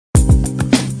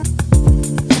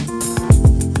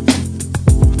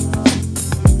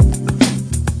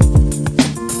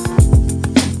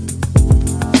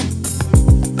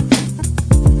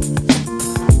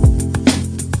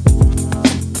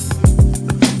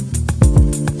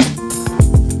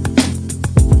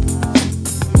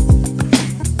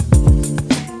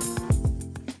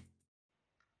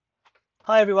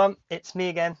Hi everyone, it's me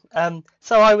again.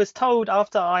 So I was told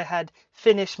after I had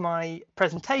finished my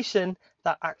presentation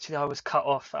that actually I was cut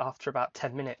off after about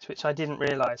 10 minutes, which I didn't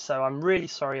realize. So I'm really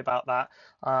sorry about that.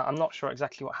 I'm not sure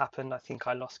exactly what happened. I think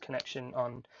I lost connection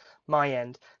on my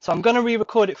end. So I'm going to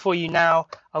re-record it for you now.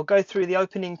 I'll go through the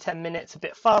opening 10 minutes a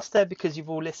bit faster because you've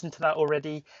all listened to that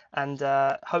already, and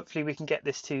hopefully we can get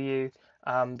this to you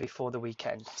before the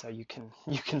weekend, so you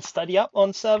can study up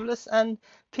on serverless and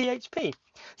PHP.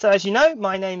 So as you know,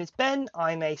 my name is Ben.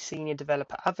 I'm a senior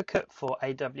developer advocate for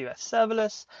AWS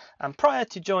Serverless, and prior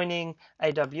to joining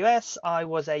AWS, I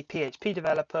was a PHP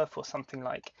developer for something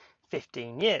like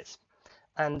 15 years.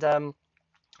 And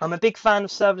I'm a big fan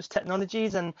of serverless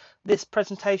technologies, and this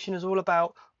presentation is all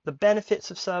about the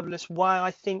benefits of serverless, why I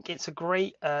think it's a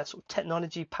great sort of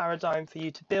technology paradigm for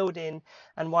you to build in,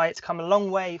 and why it's come a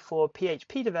long way for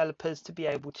PHP developers to be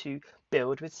able to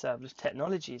build with serverless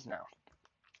technologies now.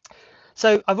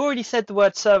 So I've already said the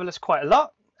word serverless quite a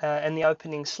lot in the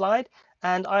opening slide,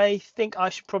 and I think I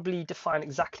should probably define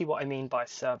exactly what I mean by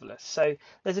serverless. So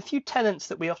there's a few tenets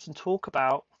that we often talk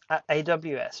about at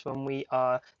AWS when we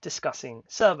are discussing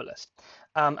serverless.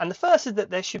 And the first is that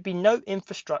there should be no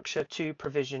infrastructure to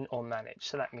provision or manage.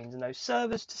 So that means no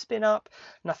servers to spin up,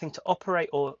 nothing to operate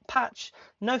or patch,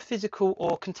 no physical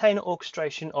or container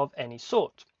orchestration of any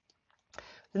sort.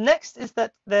 The next is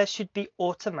that there should be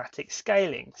automatic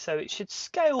scaling. So it should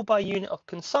scale by unit of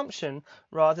consumption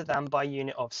rather than by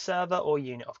unit of server or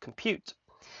unit of compute.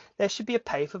 There should be a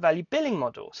pay for value billing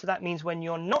model. So that means when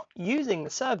you're not using the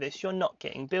service, you're not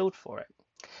getting billed for it.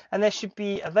 And there should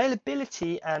be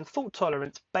availability and fault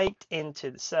tolerance baked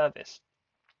into the service.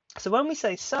 So when we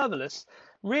say serverless,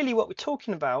 really what we're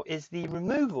talking about is the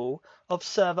removal of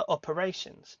server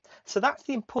operations. So that's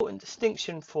the important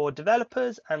distinction for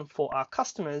developers and for our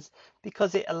customers,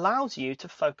 because it allows you to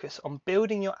focus on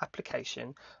building your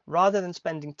application rather than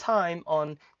spending time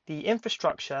on the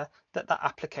infrastructure that that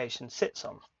application sits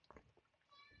on.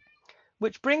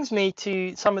 Which brings me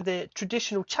to some of the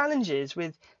traditional challenges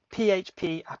with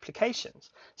PHP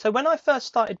applications. So when I first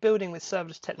started building with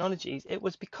serverless technologies, it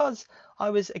was because I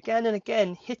was again and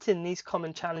again hitting these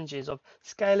common challenges of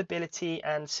scalability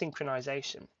and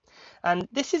synchronization. And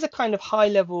this is a kind of high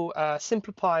level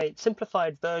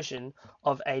simplified version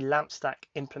of a LAMP stack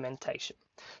implementation.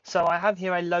 So I have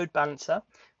here a load balancer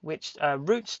which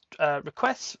routes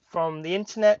requests from the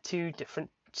internet to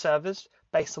different servers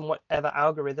based on whatever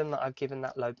algorithm that I've given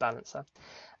that load balancer.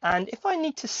 And if I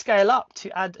need to scale up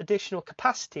to add additional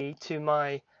capacity to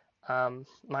my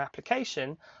my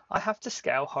application, I have to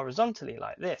scale horizontally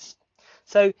like this.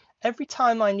 So every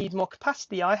time I need more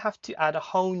capacity, I have to add a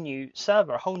whole new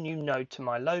server, a whole new node to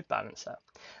my load balancer.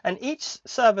 And each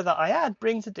server that I add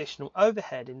brings additional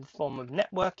overhead in the form of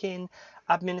networking,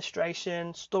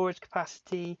 administration, storage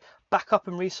capacity, backup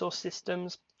and resource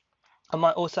systems. I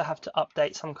might also have to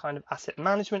update some kind of asset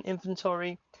management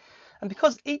inventory. And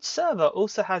because each server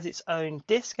also has its own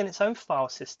disk and its own file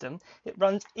system, it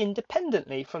runs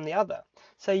independently from the other.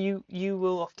 So you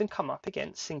will often come up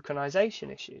against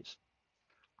synchronization issues.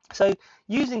 So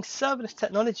using serverless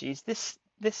technologies, this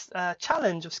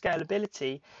challenge of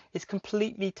scalability is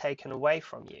completely taken away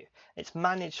from you. It's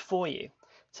managed for you.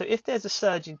 So if there's a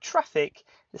surge in traffic,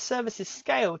 the service is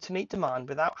scaled to meet demand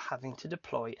without having to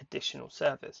deploy additional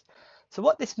servers. So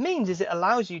what this means is it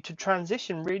allows you to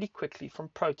transition really quickly from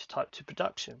prototype to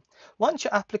production. Once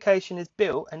your application is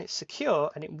built and it's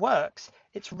secure and it works,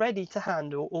 it's ready to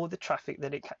handle all the traffic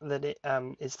that it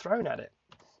is thrown at it.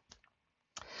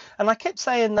 And I kept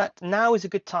saying that now is a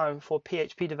good time for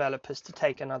PHP developers to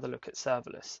take another look at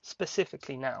serverless,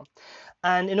 specifically now.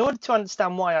 And in order to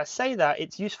understand why I say that,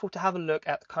 it's useful to have a look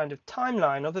at the kind of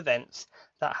timeline of events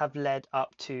that have led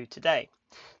up to today.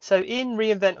 So in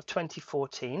reInvent of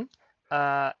 2014,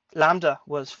 Lambda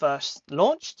was first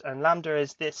launched, and Lambda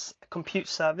is this compute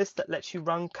service that lets you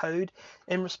run code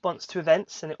in response to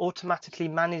events, and it automatically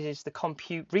manages the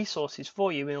compute resources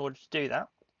for you in order to do that.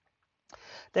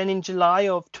 Then in July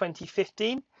of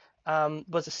 2015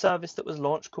 was a service that was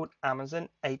launched called Amazon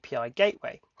API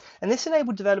Gateway. And this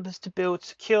enabled developers to build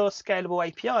secure, scalable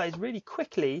APIs really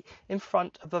quickly in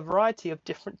front of a variety of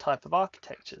different type of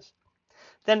architectures.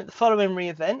 Then at the following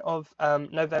reInvent of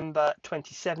November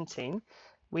 2017,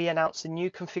 we announced a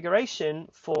new configuration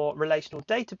for relational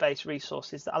database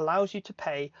resources that allows you to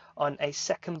pay on a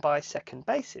second-by-second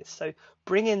basis. So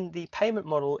bringing the payment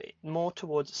model more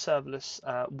towards a serverless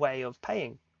way of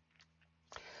paying.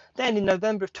 Then in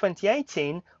November of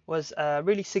 2018 was a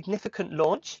really significant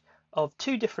launch of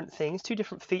two different things, two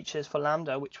different features for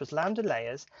Lambda, which was Lambda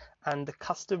Layers and the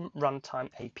custom runtime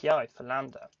API for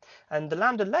Lambda. And the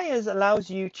Lambda Layers allows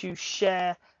you to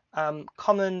share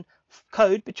common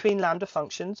code between Lambda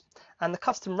functions, and the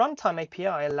custom runtime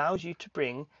API allows you to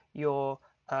bring your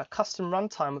custom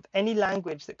runtime of any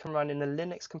language that can run in a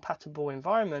Linux compatible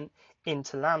environment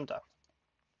into Lambda.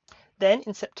 Then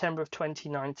in September of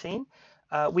 2019,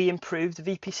 we improved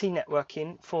VPC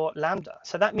networking for Lambda.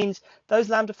 So that means those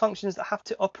Lambda functions that have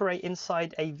to operate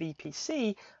inside a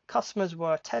VPC, customers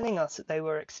were telling us that they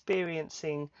were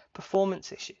experiencing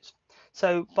performance issues.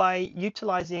 So by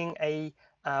utilizing a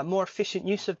more efficient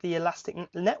use of the Elastic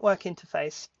Network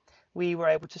interface, we were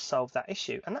able to solve that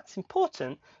issue. And that's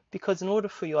important because in order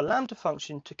for your Lambda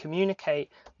function to communicate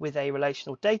with a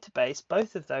relational database,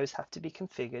 both of those have to be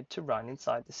configured to run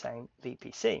inside the same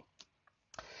VPC.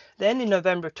 Then in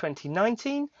November of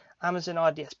 2019, Amazon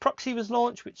RDS Proxy was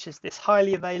launched, which is this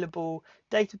highly available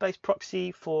database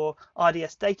proxy for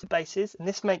RDS databases. And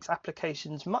this makes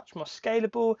applications much more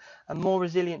scalable and more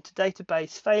resilient to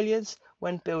database failures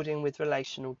when building with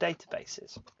relational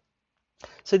databases.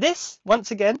 So this,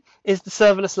 once again, is the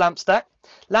serverless LAMP stack.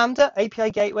 Lambda, API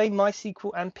Gateway,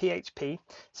 MySQL, and PHP.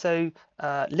 So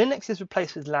Linux is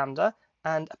replaced with Lambda,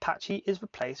 and Apache is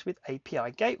replaced with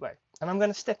API Gateway. And I'm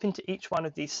going to step into each one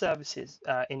of these services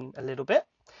in a little bit.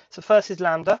 So first is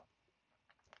Lambda.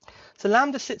 So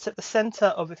Lambda sits at the center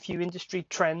of a few industry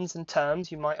trends and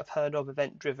terms. You might have heard of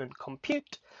event-driven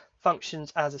compute,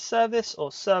 functions as a service, or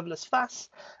serverless FaaS,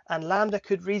 and Lambda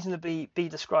could reasonably be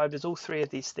described as all three of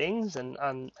these things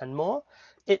and more.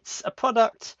 It's a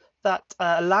product that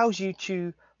allows you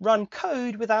to run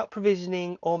code without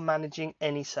provisioning or managing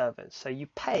any servers. So you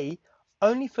pay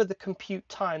only for the compute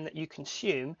time that you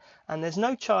consume, and there's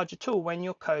no charge at all when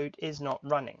your code is not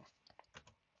running.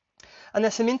 And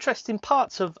there's some interesting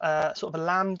parts of sort of a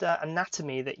Lambda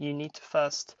anatomy that you need to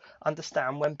first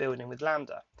understand when building with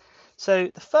Lambda.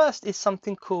 So the first is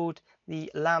something called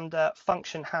the Lambda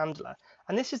function handler.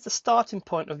 And this is the starting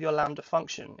point of your Lambda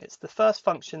function. It's the first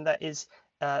function that is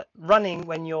running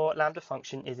when your Lambda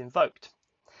function is invoked.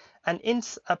 And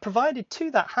provided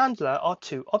to that handler are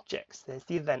two objects. There's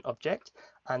the event object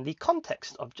and the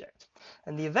context object.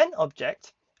 And the event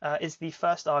object is the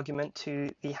first argument to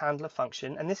the handler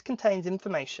function. And this contains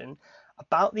information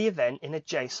about the event in a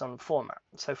JSON format.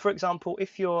 So for example,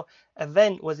 if your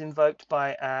event was invoked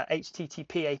by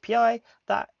HTTP API,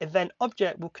 that event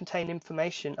object will contain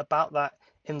information about that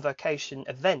invocation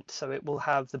event. So it will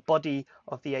have the body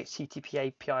of the HTTP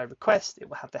API request, it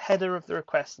will have the header of the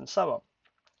request, and so on.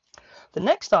 The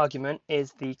next argument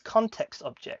is the context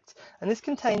object, and this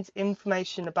contains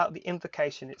information about the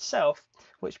invocation itself,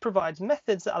 which provides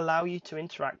methods that allow you to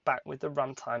interact back with the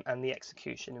runtime and the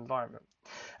execution environment.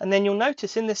 And then you'll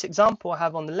notice in this example I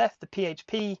have on the left the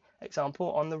PHP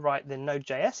example, on the right the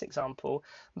Node.js example.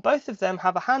 Both of them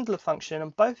have a handler function,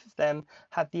 and both of them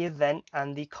have the event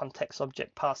and the context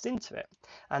object passed into it.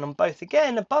 And on both,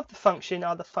 again, above the function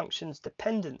are the function's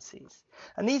dependencies.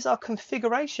 And these are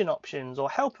configuration options or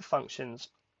helper functions.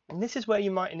 And this is where you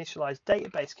might initialize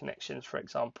database connections, for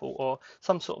example, or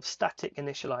some sort of static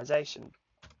initialization.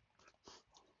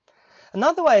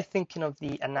 Another way of thinking of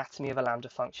the anatomy of a Lambda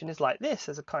function is like this,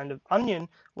 as a kind of onion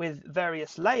with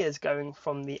various layers going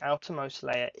from the outermost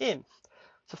layer in.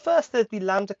 So first there's the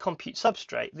Lambda compute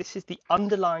substrate. This is the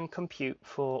underlying compute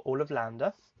for all of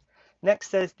Lambda.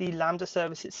 Next there's the Lambda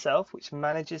service itself, which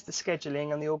manages the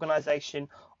scheduling and the organization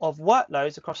of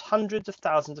workloads across hundreds of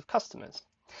thousands of customers.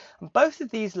 And both of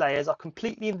these layers are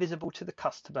completely invisible to the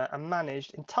customer and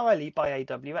managed entirely by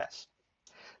AWS.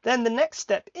 Then the next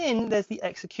step in, there's the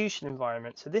execution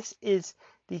environment. So this is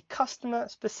the customer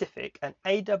specific and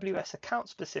AWS account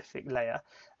specific layer.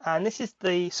 And this is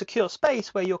the secure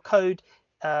space where your code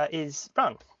is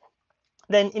run.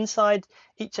 Then inside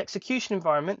each execution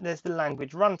environment, there's the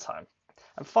language runtime.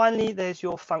 And finally, there's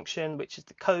your function, which is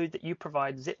the code that you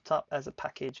provide zipped up as a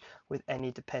package with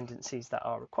any dependencies that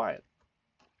are required.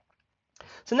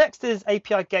 So next is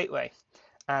API Gateway.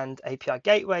 And API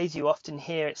gateways, you often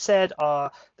hear it said,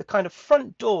 are the kind of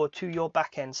front door to your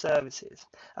backend services.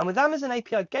 And with Amazon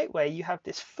API Gateway, you have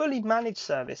this fully managed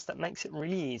service that makes it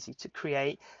really easy to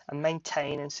create and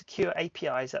maintain and secure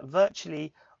APIs at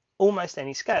virtually almost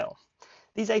any scale.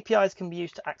 These APIs can be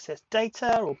used to access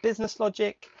data or business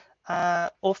logic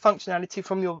or functionality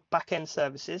from your backend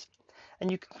services.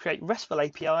 And you can create RESTful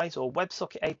APIs or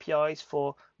WebSocket APIs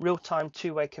for real-time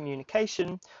two-way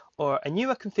communication, or a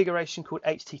newer configuration called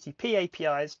HTTP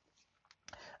APIs.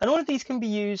 And all of these can be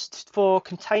used for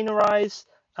containerized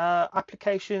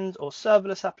applications or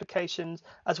serverless applications,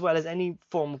 as well as any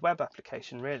form of web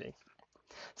application, really.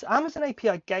 So Amazon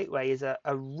API Gateway is a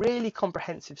really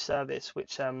comprehensive service,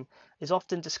 which is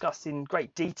often discussed in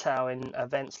great detail in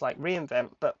events like reInvent,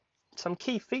 but Some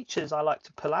key features I like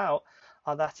to pull out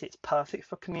are that it's perfect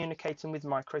for communicating with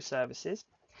microservices.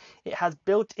 It has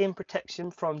built-in protection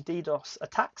from DDoS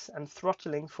attacks and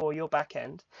throttling for your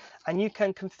backend, and you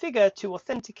can configure to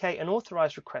authenticate and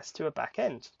authorize requests to a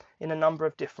backend in a number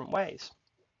of different ways.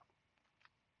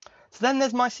 So then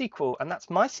there's MySQL, and that's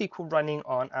MySQL running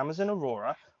on Amazon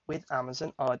Aurora with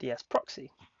Amazon RDS Proxy.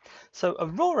 So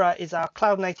Aurora is our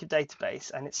cloud-native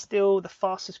database, and it's still the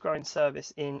fastest growing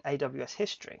service in AWS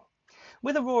history.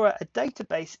 With Aurora, a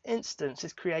database instance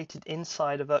is created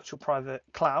inside a virtual private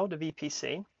cloud, a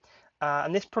VPC,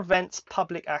 and this prevents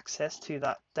public access to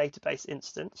that database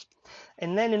instance.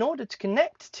 And then in order to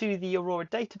connect to the Aurora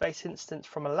database instance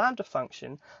from a Lambda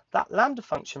function, that Lambda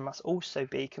function must also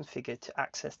be configured to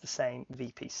access the same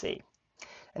VPC.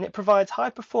 And it provides high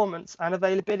performance and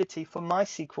availability for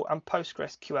MySQL and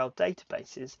PostgreSQL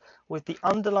databases, with the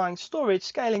underlying storage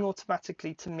scaling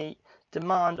automatically to meet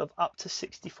demand of up to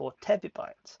 64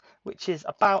 terabytes, which is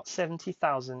about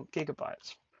 70,000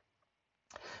 gigabytes.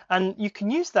 And you can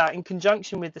use that in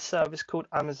conjunction with the service called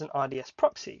Amazon RDS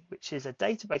Proxy, which is a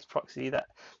database proxy that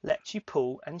lets you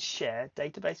pull and share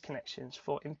database connections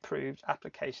for improved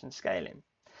application scaling.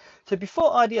 So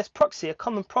before RDS Proxy, a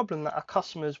common problem that our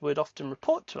customers would often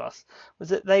report to us was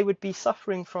that they would be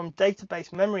suffering from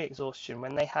database memory exhaustion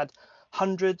when they had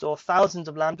hundreds or thousands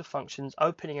of Lambda functions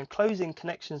opening and closing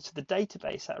connections to the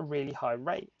database at a really high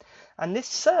rate. And this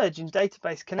surge in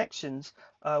database connections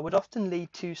would often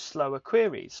lead to slower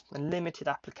queries and limited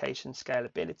application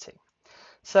scalability.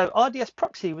 So RDS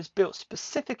Proxy was built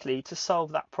specifically to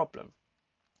solve that problem.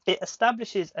 It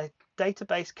establishes a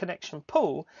database connection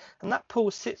pool, and that pool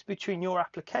sits between your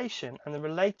application and the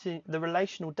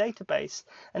relational database,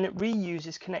 and it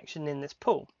reuses connection in this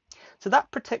pool. So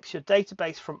that protects your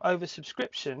database from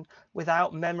oversubscription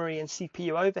without memory and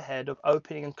CPU overhead of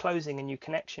opening and closing a new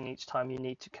connection each time you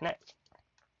need to connect.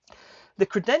 The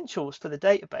credentials for the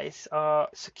database are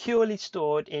securely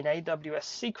stored in AWS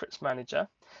Secrets Manager,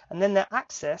 and then they're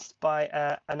accessed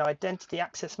by an identity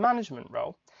access management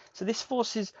role. So this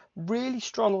forces really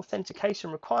strong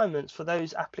authentication requirements for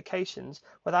those applications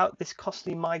without this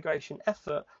costly migration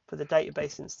effort for the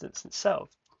database instance itself.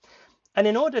 And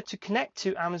in order to connect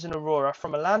to Amazon Aurora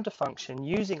from a Lambda function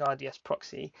using RDS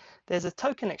Proxy, there's a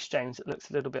token exchange that looks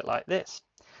a little bit like this.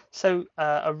 So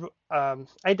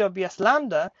AWS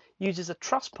Lambda uses a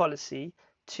trust policy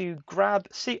to grab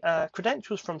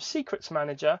credentials from Secrets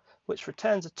Manager, which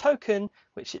returns a token,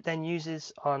 which it then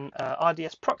uses on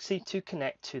RDS Proxy to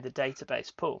connect to the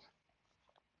database pool.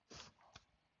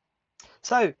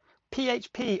 So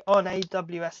PHP on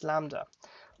AWS Lambda.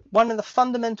 One of the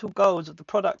fundamental goals of the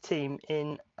product team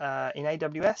in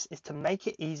AWS is to make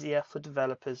it easier for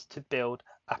developers to build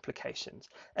applications.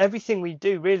 Everything we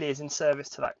do really is in service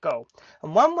to that goal.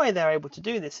 And one way they're able to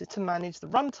do this is to manage the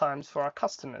runtimes for our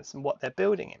customers and what they're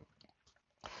building in.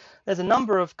 There's a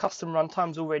number of custom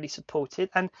runtimes already supported,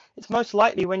 and it's most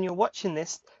likely when you're watching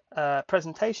this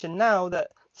presentation now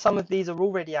that some of these are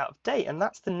already out of date, and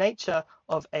that's the nature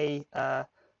of a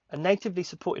natively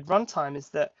supported runtime, is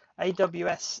that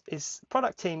AWS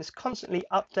product team is constantly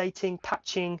updating,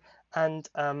 patching, and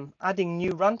adding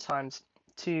new runtimes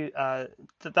to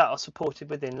that are supported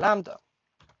within Lambda.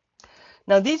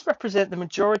 Now, these represent the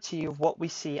majority of what we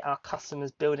see our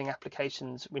customers building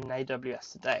applications in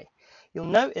AWS today. You'll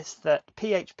notice that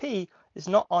PHP is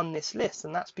not on this list,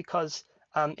 and that's because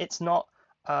it's not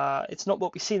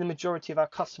what we see the majority of our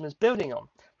customers building on.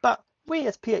 But we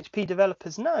as PHP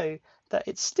developers know that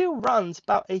it still runs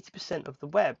about 80% of the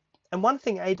web. And one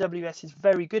thing AWS is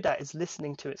very good at is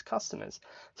listening to its customers.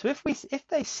 So if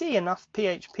they see enough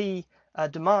PHP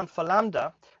demand for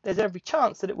Lambda, there's every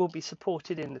chance that it will be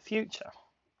supported in the future.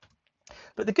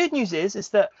 But the good news is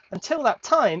that until that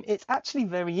time, it's actually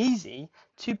very easy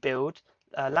to build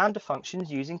Lambda functions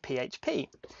using PHP.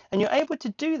 And you're able to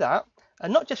do that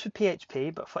not just for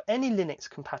PHP, but for any Linux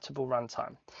compatible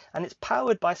runtime. And it's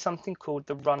powered by something called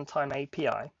the Runtime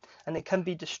API, and it can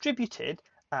be distributed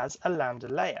as a Lambda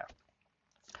layer.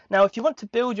 Now, if you want to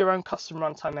build your own custom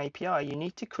Runtime API, you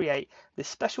need to create this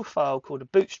special file called a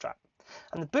bootstrap.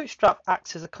 And the bootstrap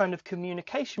acts as a kind of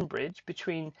communication bridge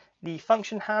between the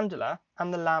function handler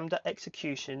and the Lambda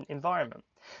execution environment.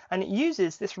 And it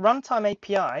uses this Runtime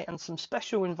API and some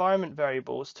special environment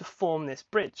variables to form this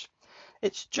bridge.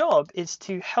 Its job is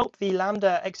to help the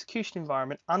Lambda execution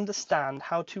environment understand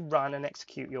how to run and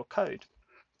execute your code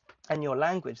and your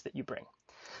language that you bring.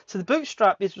 So the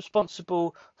bootstrap is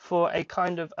responsible for a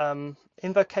kind of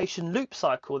invocation loop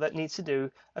cycle that needs to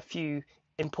do a few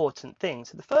important things.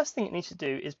 So the first thing it needs to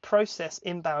do is process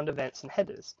inbound events and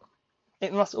headers.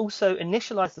 It must also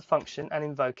initialize the function and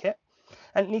invoke it.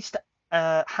 and it needs to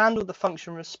handle the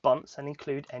function response and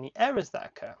include any errors that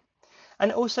occur.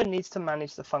 And it also needs to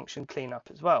manage the function cleanup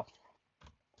as well.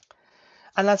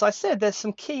 And as I said, there's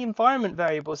some key environment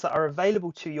variables that are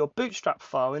available to your Bootstrap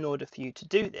file in order for you to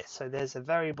do this. So there's a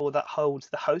variable that holds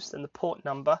the host and the port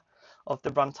number of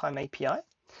the runtime API.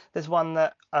 There's one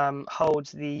that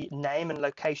holds the name and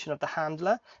location of the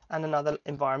handler, and another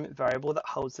environment variable that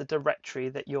holds the directory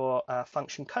that your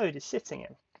function code is sitting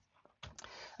in.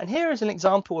 And here is an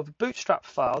example of a Bootstrap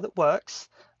file that works,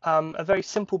 a very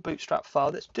simple Bootstrap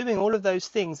file that's doing all of those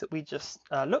things that we just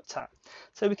looked at.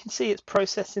 So we can see it's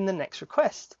processing the next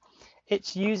request.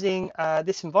 It's using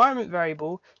this environment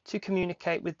variable to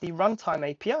communicate with the runtime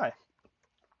API.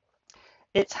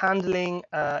 It's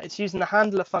using the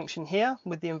handler function here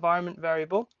with the environment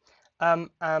variable.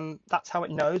 That's how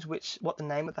it knows what the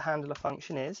name of the handler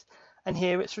function is. And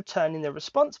here it's returning the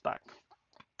response back.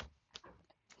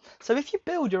 So if you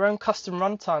build your own custom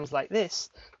runtimes like this,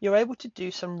 you're able to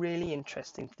do some really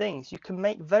interesting things. You can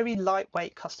make very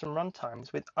lightweight custom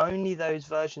runtimes with only those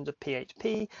versions of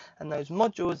PHP and those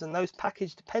modules and those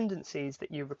package dependencies that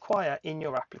you require in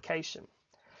your application.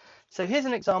 So here's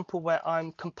an example where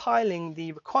I'm compiling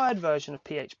the required version of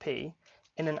PHP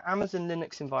in an Amazon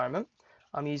Linux environment.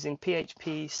 I'm using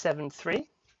PHP 7.3,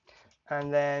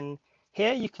 and then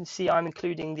here you can see I'm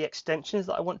including the extensions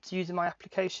that I want to use in my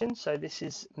application. So this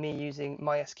is me using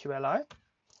MySQLi.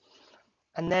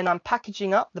 And then I'm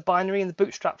packaging up the binary and the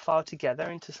Bootstrap file together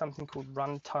into something called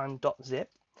runtime.zip.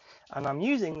 And I'm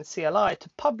using the CLI to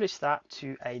publish that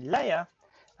to a layer.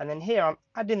 And then here I'm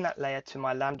adding that layer to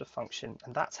my Lambda function.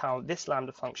 And that's how this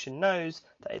Lambda function knows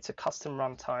that it's a custom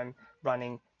runtime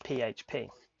running PHP.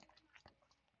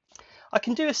 I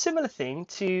can do a similar thing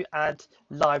to add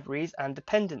libraries and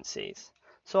dependencies.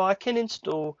 So I can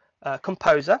install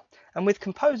Composer, and with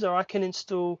Composer I can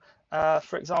install,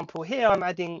 for example, here I'm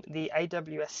adding the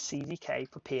AWS CDK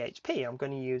for PHP. I'm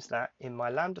going to use that in my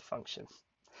Lambda function.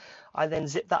 I then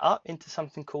zip that up into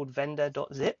something called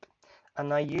vendor.zip,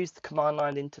 and I use the command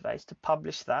line interface to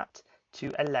publish that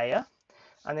to a layer.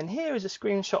 And then here is a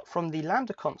screenshot from the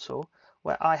Lambda console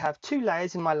where I have two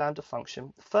layers in my Lambda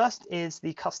function. The first is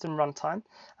the custom runtime,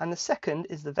 and the second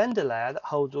is the vendor layer that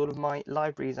holds all of my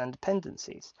libraries and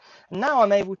dependencies. And now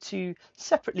I'm able to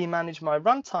separately manage my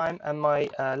runtime and my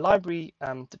library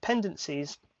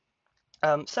dependencies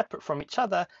separate from each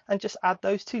other, and just add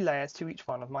those two layers to each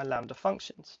one of my Lambda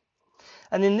functions.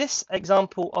 And in this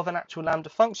example of an actual Lambda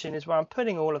function is where I'm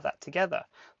putting all of that together.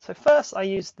 So first I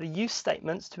use the use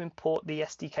statements to import the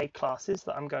SDK classes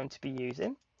that I'm going to be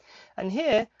using. And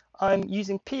here I'm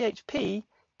using PHP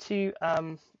to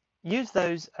use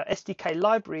those SDK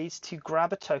libraries to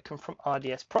grab a token from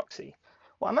RDS proxy.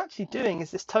 What I'm actually doing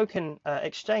is this token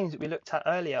exchange that we looked at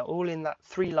earlier, all in that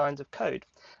 3 lines of code.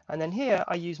 And then here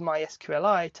I use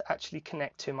MySQLi to actually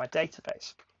connect to my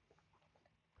database.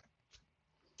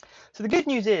 So the good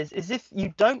news is if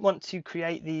you don't want to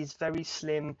create these very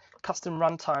slim custom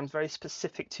runtimes very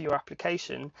specific to your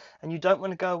application, and you don't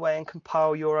want to go away and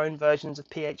compile your own versions of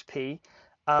PHP,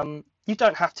 you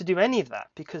don't have to do any of that,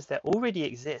 because there already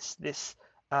exists this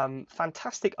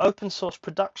fantastic open source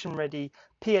production ready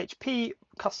PHP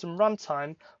custom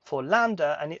runtime for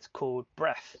Lambda, and it's called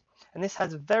Breath. And this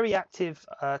has a very active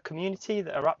community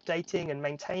that are updating and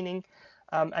maintaining,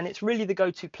 and it's really the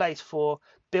go-to place for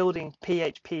building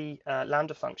PHP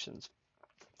Lambda functions.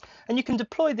 And you can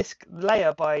deploy this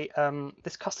layer by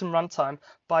this custom runtime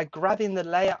by grabbing the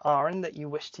layer ARN that you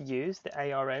wish to use,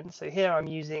 the ARN. So here I'm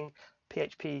using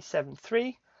PHP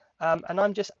 7.3, and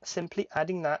I'm just simply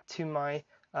adding that to my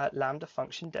Lambda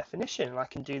function definition. And I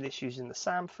can do this using the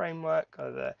SAM framework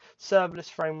or the Serverless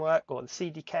framework or the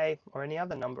CDK or any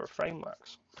other number of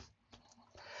frameworks.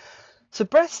 So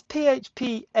Breath's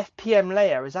PHP FPM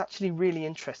layer is actually really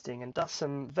interesting and does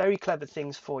some very clever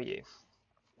things for you.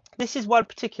 This is one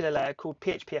particular layer called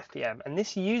PHP FPM, and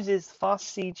this uses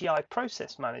Fast CGI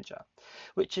Process Manager,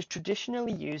 which is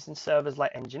traditionally used in servers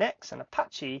like Nginx and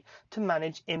Apache to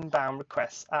manage inbound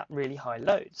requests at really high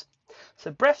loads.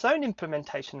 So Breath's own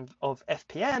implementation of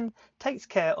FPM takes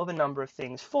care of a number of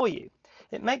things for you.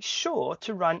 It makes sure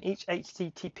to run each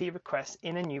HTTP request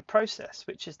in a new process,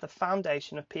 which is the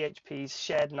foundation of PHP's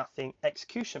shared nothing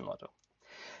execution model.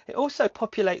 It also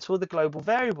populates all the global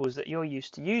variables that you're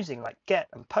used to using, like get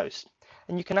and post,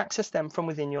 and you can access them from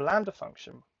within your Lambda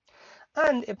function.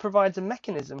 And it provides a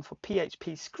mechanism for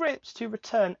PHP scripts to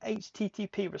return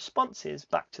HTTP responses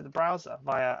back to the browser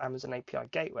via Amazon API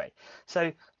Gateway.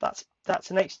 So that's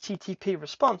an HTTP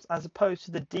response as opposed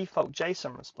to the default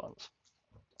JSON response.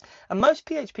 And most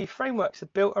PHP frameworks are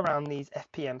built around these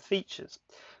FPM features.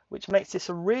 which makes this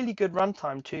a really good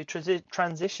runtime to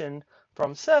transition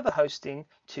from server hosting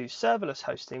to serverless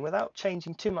hosting without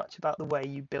changing too much about the way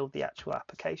you build the actual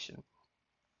application.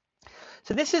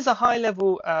 So this is a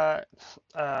high-level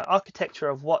architecture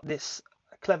of what this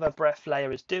clever Bref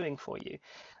layer is doing for you.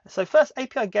 So first,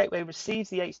 API Gateway receives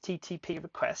the HTTP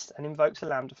request and invokes a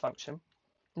Lambda function.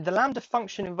 The Lambda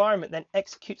function environment then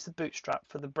executes the bootstrap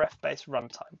for the Bref-based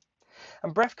runtime.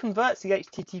 And Bref converts the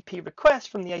HTTP request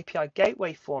from the API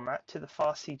Gateway format to the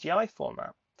fastCGI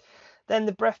format. Then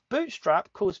the Bref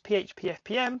bootstrap calls PHP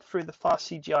FPM through the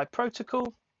fastCGI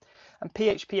protocol, and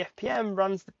PHP FPM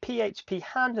runs the PHP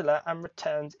handler and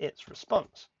returns its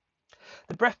response.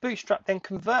 The Bref bootstrap then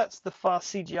converts the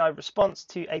fastCGI response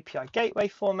to API Gateway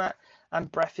format,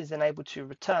 and Bref is then able to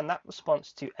return that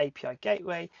response to API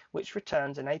Gateway, which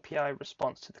returns an API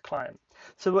response to the client.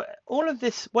 So all of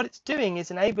this, what it's doing is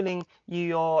enabling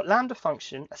your Lambda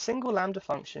function, a single Lambda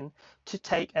function, to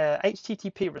take a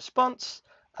HTTP response,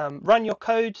 run your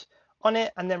code on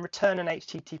it, and then return an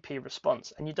HTTP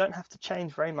response. And you don't have to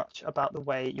change very much about the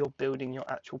way you're building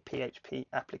your actual PHP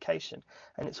application.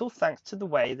 And it's all thanks to the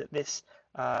way that this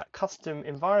custom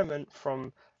environment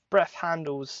from Bref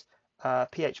handles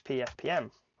PHP FPM.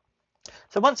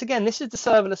 So once again, this is the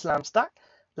serverless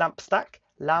LAMP stack,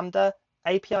 Lambda,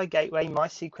 API Gateway,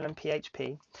 MySQL, and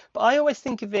PHP. But I always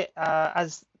think of it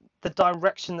as the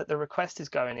direction that the request is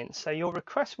going in. So your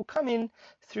request will come in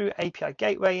through API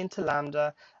Gateway into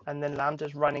Lambda, and then Lambda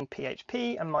is running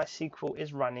PHP, and MySQL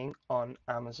is running on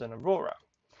Amazon Aurora.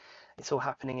 It's all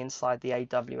happening inside the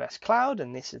AWS cloud,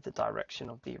 and this is the direction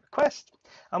of the request.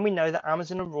 And we know that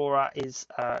Amazon Aurora is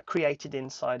created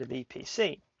inside of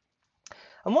VPC.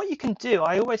 And what you can do,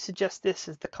 I always suggest this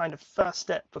as the kind of first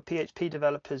step for PHP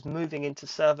developers moving into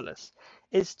serverless,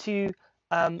 is to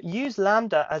use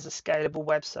Lambda as a scalable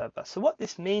web server. So what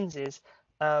this means is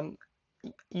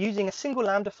using a single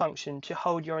Lambda function to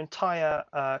hold your entire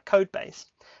code base,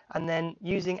 and then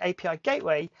using API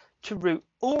Gateway to route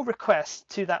all requests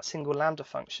to that single Lambda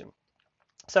function.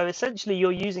 So essentially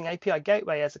you're using API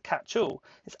Gateway as a catch-all.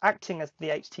 It's acting as the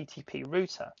HTTP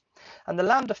router. And the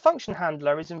Lambda function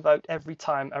handler is invoked every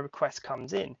time a request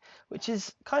comes in, which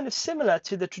is kind of similar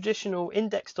to the traditional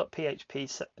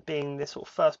index.php being the sort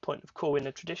of first point of call in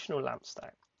a traditional LAMP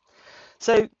stack.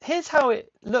 So here's how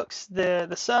it looks, the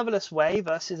serverless way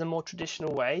versus a more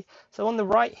traditional way. So on the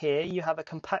right here, you have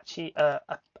Apache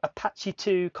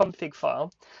 2 config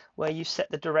file where you set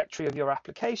the directory of your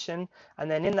application, and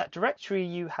then in that directory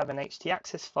you have an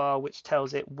htaccess file which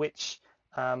tells it which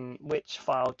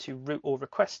file to route or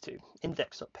request to,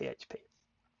 index.php.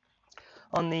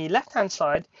 On the left-hand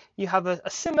side, you have a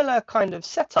similar kind of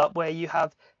setup where you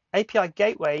have API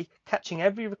Gateway catching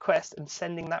every request and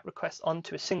sending that request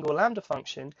onto a single Lambda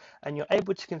function, and you're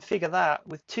able to configure that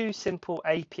with two simple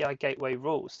API Gateway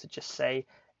rules to just say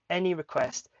any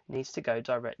request needs to go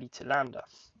directly to Lambda.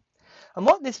 And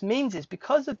what this means is,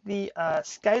 because of the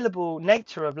scalable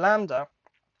nature of Lambda,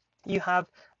 you have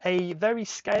a very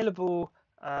scalable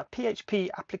PHP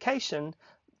application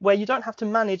where you don't have to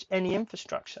manage any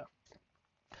infrastructure.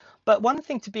 But one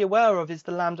thing to be aware of is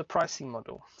the Lambda pricing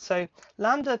model. So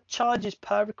Lambda charges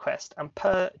per request and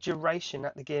per duration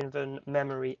at the given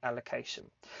memory allocation.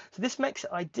 So this makes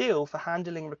it ideal for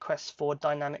handling requests for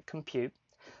dynamic compute,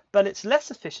 but it's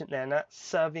less efficient then at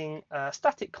serving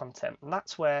static content. And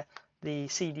that's where the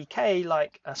CDN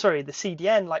like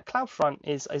CloudFront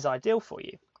is ideal for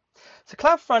you. So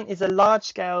CloudFront is a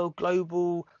large-scale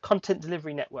global content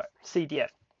delivery network, CDN.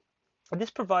 And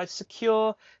this provides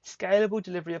secure, scalable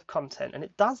delivery of content, and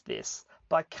it does this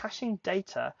by caching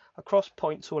data across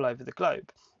points all over the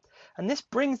globe. And this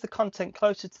brings the content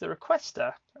closer to the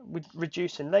requester,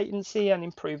 reducing latency and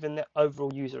improving the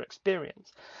overall user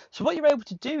experience. So what you're able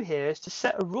to do here is to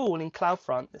set a rule in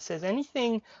CloudFront that says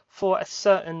anything for a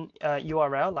certain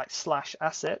URL, like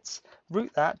 /assets,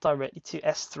 route that directly to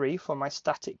S3 for my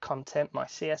static content, my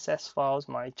CSS files,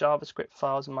 my JavaScript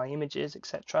files, my images,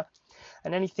 etc.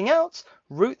 And anything else,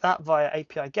 route that via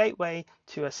API Gateway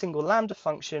to a single Lambda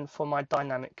function for my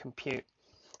dynamic compute.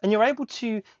 And you're able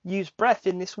to use Bref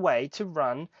in this way to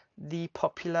run the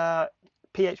popular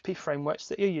PHP frameworks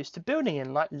that you're used to building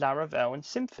in, like Laravel and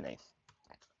Symfony.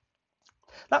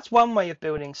 That's one way of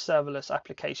building serverless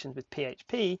applications with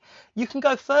PHP. You can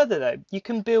go further though. You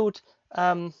can build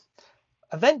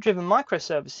event-driven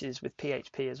microservices with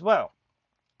PHP as well.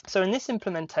 So in this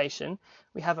implementation,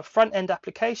 we have a front-end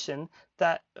application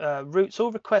that routes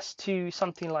all requests to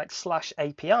something like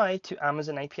 /API to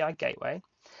Amazon API Gateway.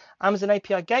 Amazon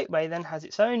API Gateway then has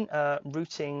its own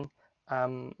routing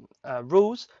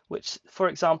rules, which, for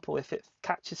example, if it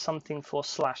catches something for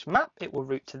 /map, it will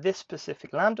route to this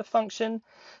specific Lambda function.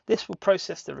 This will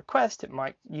process the request. It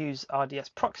might use RDS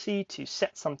proxy to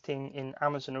set something in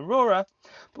Amazon Aurora.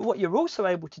 But what you're also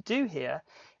able to do here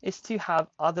is to have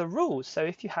other rules. So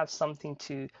if you have something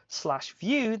to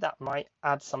 /view, that might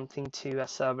add something to a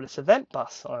serverless event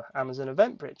bus or Amazon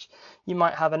Event Bridge. You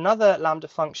might have another Lambda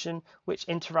function which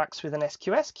interacts with an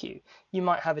SQS queue. You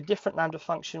might have a different Lambda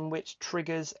function which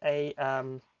triggers a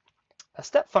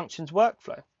step functions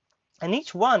workflow. And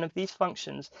each one of these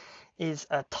functions is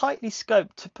tightly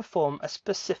scoped to perform a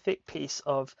specific piece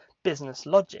of business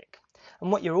logic.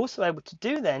 And what you're also able to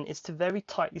do then is to very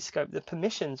tightly scope the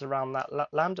permissions around that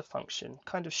Lambda function,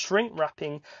 kind of shrink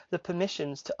wrapping the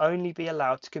permissions to only be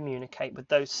allowed to communicate with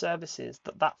those services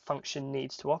that that function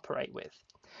needs to operate with.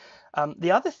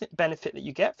 The other benefit that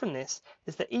you get from this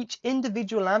is that each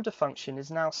individual Lambda function is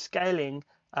now scaling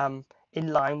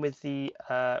in line with the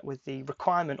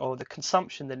requirement or the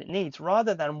consumption that it needs,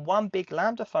 rather than one big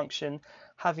Lambda function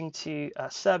having to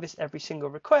service every single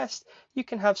request. You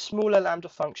can have smaller Lambda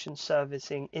functions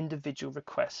servicing individual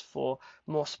requests for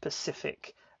more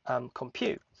specific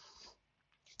compute.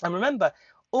 And remember,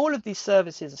 all of these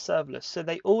services are serverless, so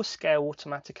they all scale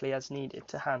automatically as needed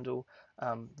to handle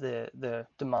the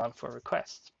demand for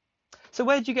requests. So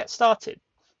where do you get started?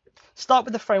 Start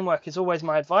with the framework is always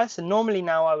my advice, and normally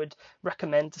now I would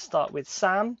recommend to start with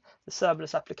SAM, the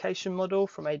Serverless Application Model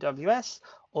from AWS,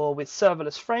 or with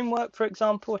Serverless Framework, for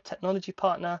example, a technology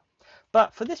partner.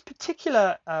 But for this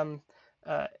particular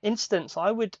instance,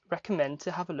 I would recommend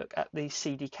to have a look at the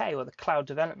CDK, or the Cloud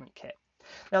Development Kit.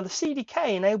 Now, the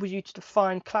CDK enables you to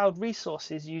define cloud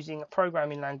resources using a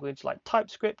programming language like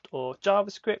TypeScript or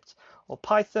JavaScript or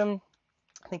Python.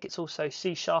 I think it's also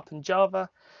C# and Java.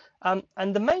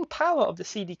 And the main power of the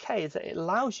CDK is that it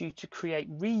allows you to create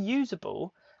reusable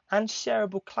and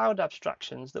shareable cloud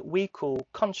abstractions that we call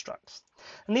constructs.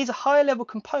 And these are higher level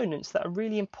components that are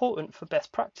really important for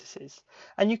best practices.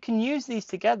 And you can use these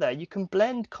together. You can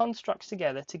blend constructs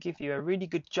together to give you a really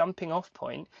good jumping off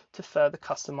point to further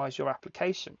customize your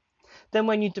application. Then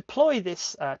when you deploy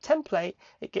this template,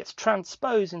 it gets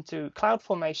transposed into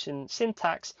CloudFormation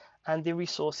syntax, and the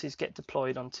resources get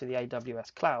deployed onto the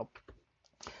AWS cloud.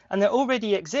 And there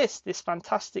already exists this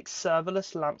fantastic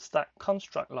serverless LampStack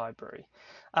construct library.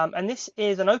 And this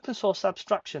is an open source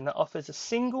abstraction that offers a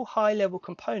single high level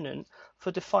component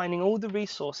for defining all the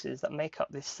resources that make up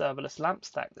this serverless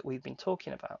LampStack that we've been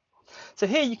talking about. So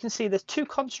here you can see there's two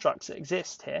constructs that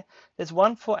exist here. There's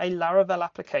one for a Laravel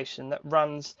application that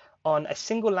runs on a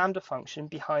single Lambda function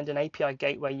behind an API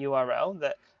gateway URL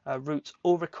that routes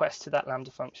all requests to that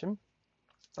Lambda function.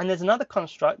 And there's another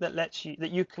construct that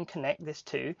you can connect this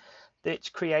to,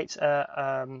 which creates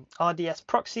a RDS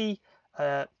proxy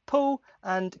pool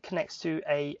and connects to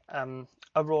a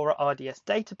Aurora RDS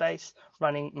database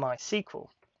running MySQL.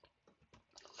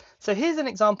 So here's an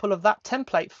example of that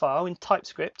template file in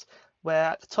TypeScript, where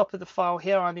at the top of the file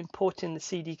here I'm importing the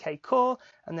CDK core,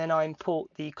 and then I import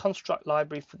the construct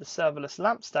library for the serverless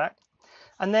LampStack,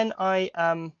 and then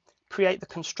I create the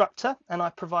constructor, and I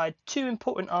provide two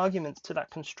important arguments to that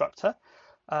constructor.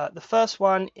 The first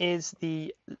one is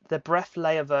the Bref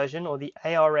layer version, or the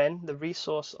ARN, the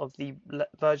resource of the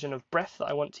version of Bref that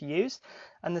I want to use.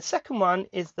 And the second one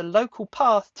is the local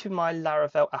path to my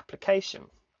Laravel application.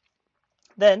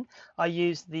 Then I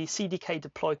use the CDK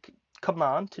deploy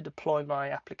command to deploy my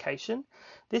application.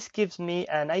 This gives me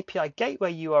an API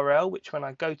gateway URL, which when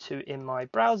I go to in my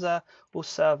browser will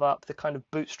serve up the kind of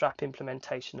bootstrap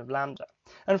implementation of Lambda.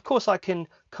 And of course I can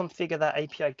configure that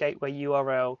API gateway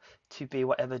URL to be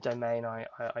whatever domain I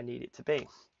need it to be.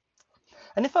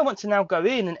 And if I want to now go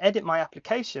in and edit my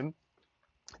application,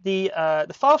 the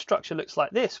file structure looks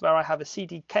like this, where I have a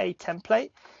CDK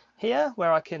template here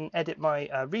where I can edit my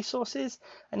resources,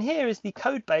 and here is the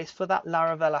code base for that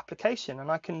Laravel application,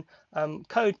 and I can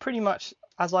code pretty much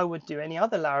as I would do any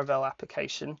other Laravel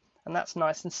application, and that's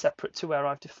nice and separate to where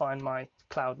I've defined my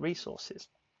cloud resources.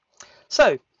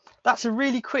 So that's a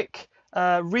really quick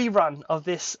rerun of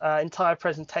this entire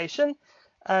presentation.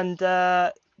 And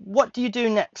what do you do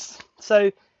next?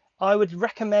 So I would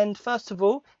recommend, first of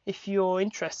all, if you're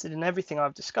interested in everything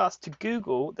I've discussed, to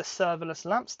Google the serverless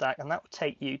LampStack, and that will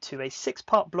take you to a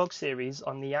 6-part blog series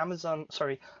on the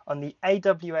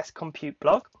AWS Compute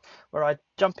blog, where I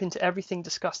jump into everything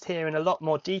discussed here in a lot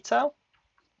more detail.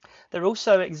 There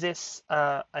also exists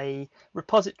a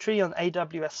repository on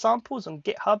AWS samples on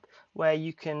GitHub, where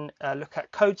you can look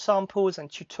at code samples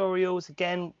and tutorials,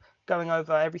 again, going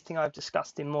over everything I've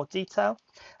discussed in more detail.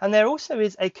 And there also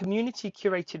is a community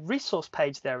curated resource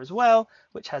page there as well,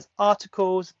 which has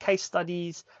articles, case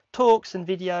studies, talks and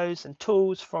videos and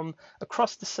tools from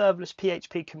across the serverless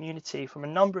PHP community from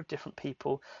a number of different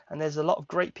people. And there's a lot of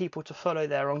great people to follow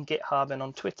there on GitHub and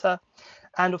on Twitter.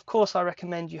 And of course, I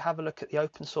recommend you have a look at the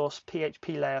open source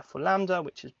PHP layer for Lambda,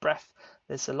 which is Bref.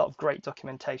 There's a lot of great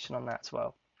documentation on that as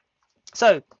well.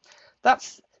 So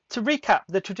that's to recap,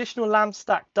 the traditional LAMP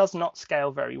stack does not scale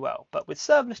very well, but with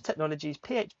serverless technologies,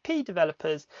 PHP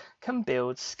developers can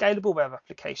build scalable web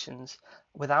applications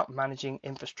without managing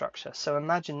infrastructure. So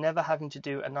imagine never having to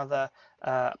do another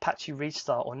Apache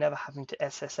restart or never having to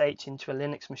SSH into a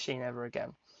Linux machine ever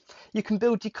again. You can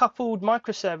build decoupled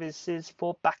microservices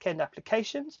for back-end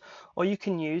applications, or you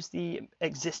can use the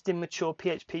existing mature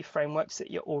PHP frameworks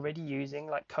that you're already using,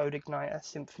 like CodeIgniter,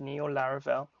 Symfony, or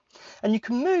Laravel. And you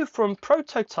can move from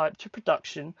prototype to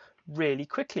production really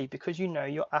quickly because you know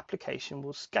your application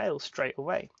will scale straight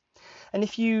away. And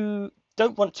if you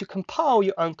don't want to compile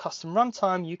your own custom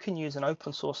runtime, you can use an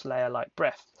open source layer like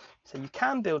Bref. So you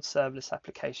can build serverless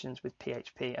applications with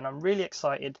PHP, and I'm really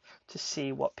excited to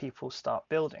see what people start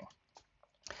building.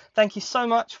 Thank you so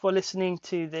much for listening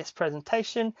to this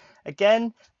presentation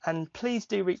again, and please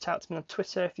do reach out to me on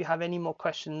Twitter if you have any more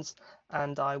questions,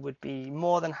 and I would be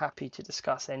more than happy to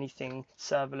discuss anything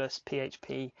serverless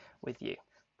PHP with you.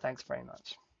 Thanks very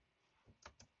much.